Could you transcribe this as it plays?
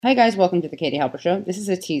Hi guys, welcome to the Katie Halper Show. This is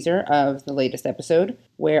a teaser of the latest episode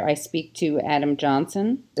where I speak to Adam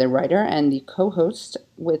Johnson, the writer and the co-host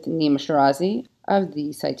with Nima Shirazi of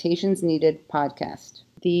the Citations Needed podcast.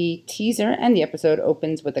 The teaser and the episode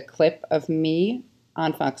opens with a clip of me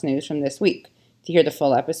on Fox News from this week. To hear the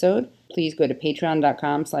full episode, please go to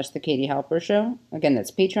patreon.com/The Katie Halper Show. Again, that's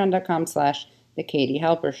patreon.com/The Katie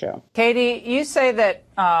Halper Show. Katie, you say that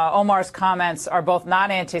Omar's comments are both not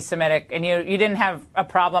anti-Semitic, and you didn't have a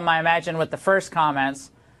problem, I imagine, with the first comments.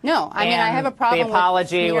 No, I mean, I have a problem the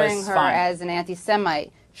apology with smearing was her fine. as an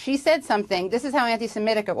anti-Semite. She said something, this is how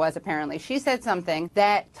anti-Semitic it was apparently. She said something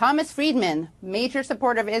that Thomas Friedman, major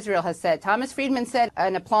supporter of Israel, has said. Thomas Friedman said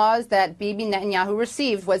an applause that Bibi Netanyahu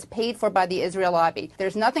received was paid for by the Israel lobby.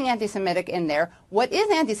 There's nothing anti-Semitic in there. What is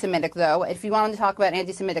anti-Semitic, though, if you want to talk about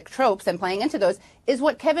anti-Semitic tropes and playing into those, is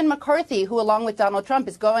what Kevin McCarthy, who along with Donald Trump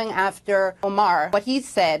is going after Omar, what he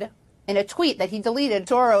said in a tweet that he deleted.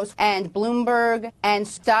 Soros and Bloomberg and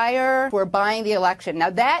Steyer were buying the election.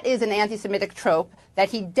 Now, that is an anti-Semitic trope that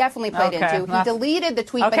he definitely played into. He deleted the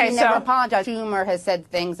tweet, but he never apologized. Schumer has said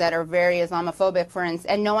things that are very Islamophobic, for instance,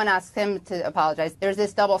 and no one asked him to apologize. There's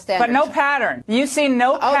this double standard. But no pattern. You see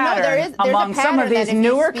no pattern among some of these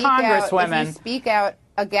newer congresswomen if you speak out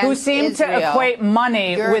against who seem Israel, to equate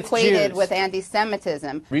money you're with equated Jews. with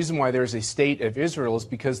anti-Semitism. The reason why there's a state of Israel is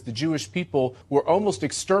because the Jewish people were almost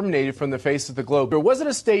exterminated from the face of the globe. There wasn't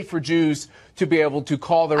a state for Jews to be able to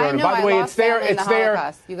call their own. I know, and by the way, it's their,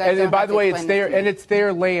 and by the way, it's their, and it's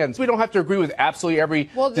their lands. We don't have to agree with absolutely every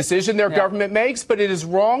decision their government makes, but it is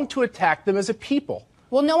wrong to attack them as a people.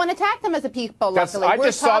 Well, no one attacked them as a people, luckily. I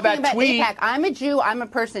just saw that tweet. AIPAC. I'm a Jew. I'm a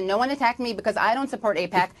person. No one attacked me because I don't support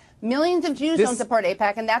AIPAC. Millions of Jews don't support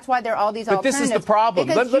AIPAC, and that's why there are all these alternatives. But this is the problem.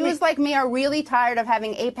 Because Jews like me are really tired of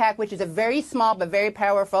having AIPAC, which is a very small but very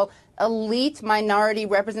powerful elite minority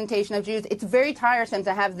representation of Jews. It's very tiresome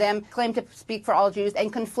to have them claim to speak for all Jews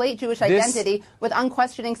and conflate Jewish identity with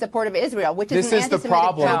unquestioning support of Israel, which is an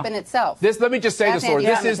anti-Semitic trope in itself. Let me just say this, Lord.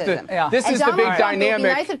 This is the big dynamic. It would be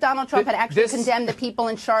nice if Donald Trump had actually condemned the people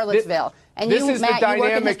in Charlottesville. And you, Matt, you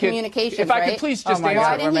work in his communications, if I could please just answer.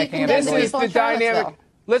 Why didn't he condemn the people in Charlottesville?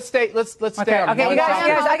 Let's stay on. Okay, you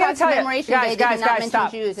guys, I gotta tell you, guys,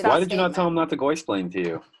 stop. Why did you not tell him not to go explain to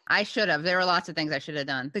you? I should have. There were lots of things I should have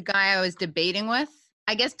done. The guy I was debating with,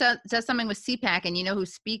 I guess, does something with CPAC, and you know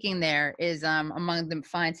who's speaking there is among the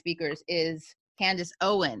fine speakers is Candace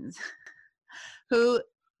Owens, who.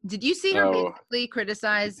 Did you see her basically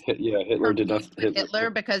criticize Hitler did not Hitler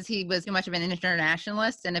because he was too much of an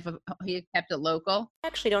internationalist and if he kept it local? I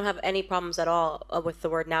actually don't have any problems at all with the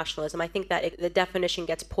word nationalism. I think that the definition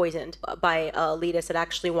gets poisoned by elitists that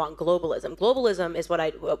actually want globalism. Globalism is what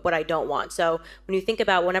I don't want. So when you think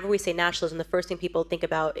about, whenever we say nationalism, the first thing people think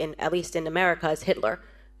about, at least in America, is Hitler.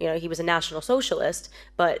 You know, he was a National Socialist,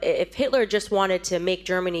 but if Hitler just wanted to make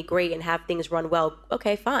Germany great and have things run well,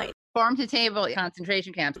 okay, fine. Farm to table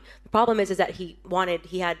concentration camps. The problem is that he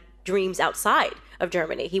had dreams outside of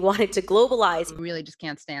Germany. He wanted to globalize. We really just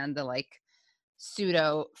can't stand the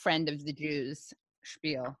pseudo friend of the Jews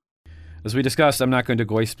spiel. As we discussed, I'm not going to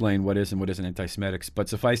go explain what is and what isn't anti-Semitic, but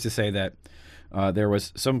suffice to say that there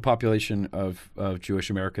was some population of Jewish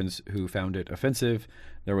Americans who found it offensive.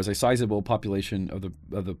 There was a sizable population of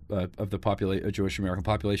the Jewish American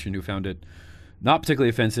population who found it not particularly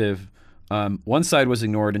offensive. One side was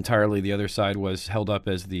ignored entirely. The other side was held up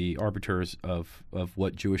as the arbiters of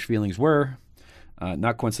what Jewish feelings were.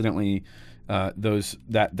 Not coincidentally,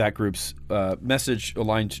 that group's message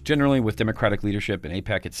aligned generally with Democratic leadership and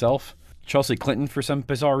AIPAC itself. Chelsea Clinton, for some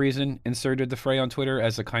bizarre reason, inserted the fray on Twitter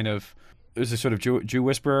as a sort of Jew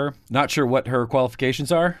whisperer. Not sure what her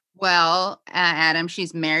qualifications are. Well, Adam,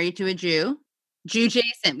 she's married to a Jew.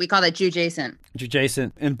 Jew-jacent. We call that Jew-jacent.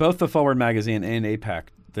 Jew-jacent. In both the Forward magazine and AIPAC,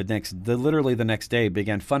 literally the next day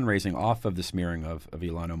began fundraising off of the smearing of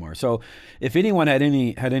Ilhan Omar. So if anyone had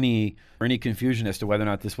any confusion as to whether or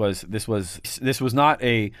not this was not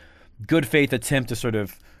a good faith attempt to sort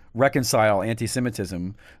of reconcile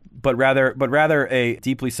anti-Semitism, but rather a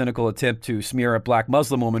deeply cynical attempt to smear a black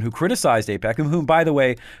Muslim woman who criticized AIPAC, and whom, by the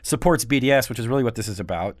way, supports BDS, which is really what this is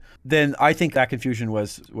about, then I think that confusion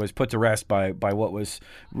was put to rest by what was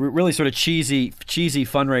really sort of cheesy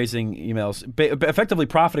fundraising emails, effectively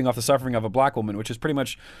profiting off the suffering of a black woman, which is pretty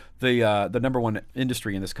much the number one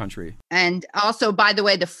industry in this country. And also, by the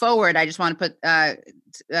way, the Forward, I just want to put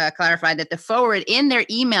clarify that the Forward, in their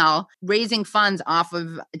email raising funds off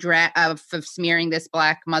of smearing this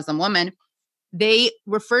black Muslim woman, they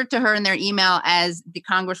referred to her in their email as the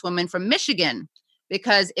congresswoman from Michigan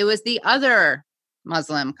because it was the other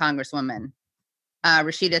Muslim congresswoman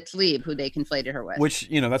Rashida Tlaib, who they conflated her with. Which,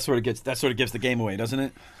 that sort of gives the game away, doesn't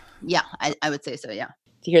it? Yeah, I would say so, yeah.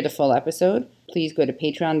 To hear the full episode, please go to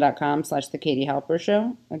patreon.com/The Katie Halper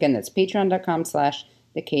Show. Again, that's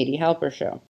patreon.com/The Katie Halper Show.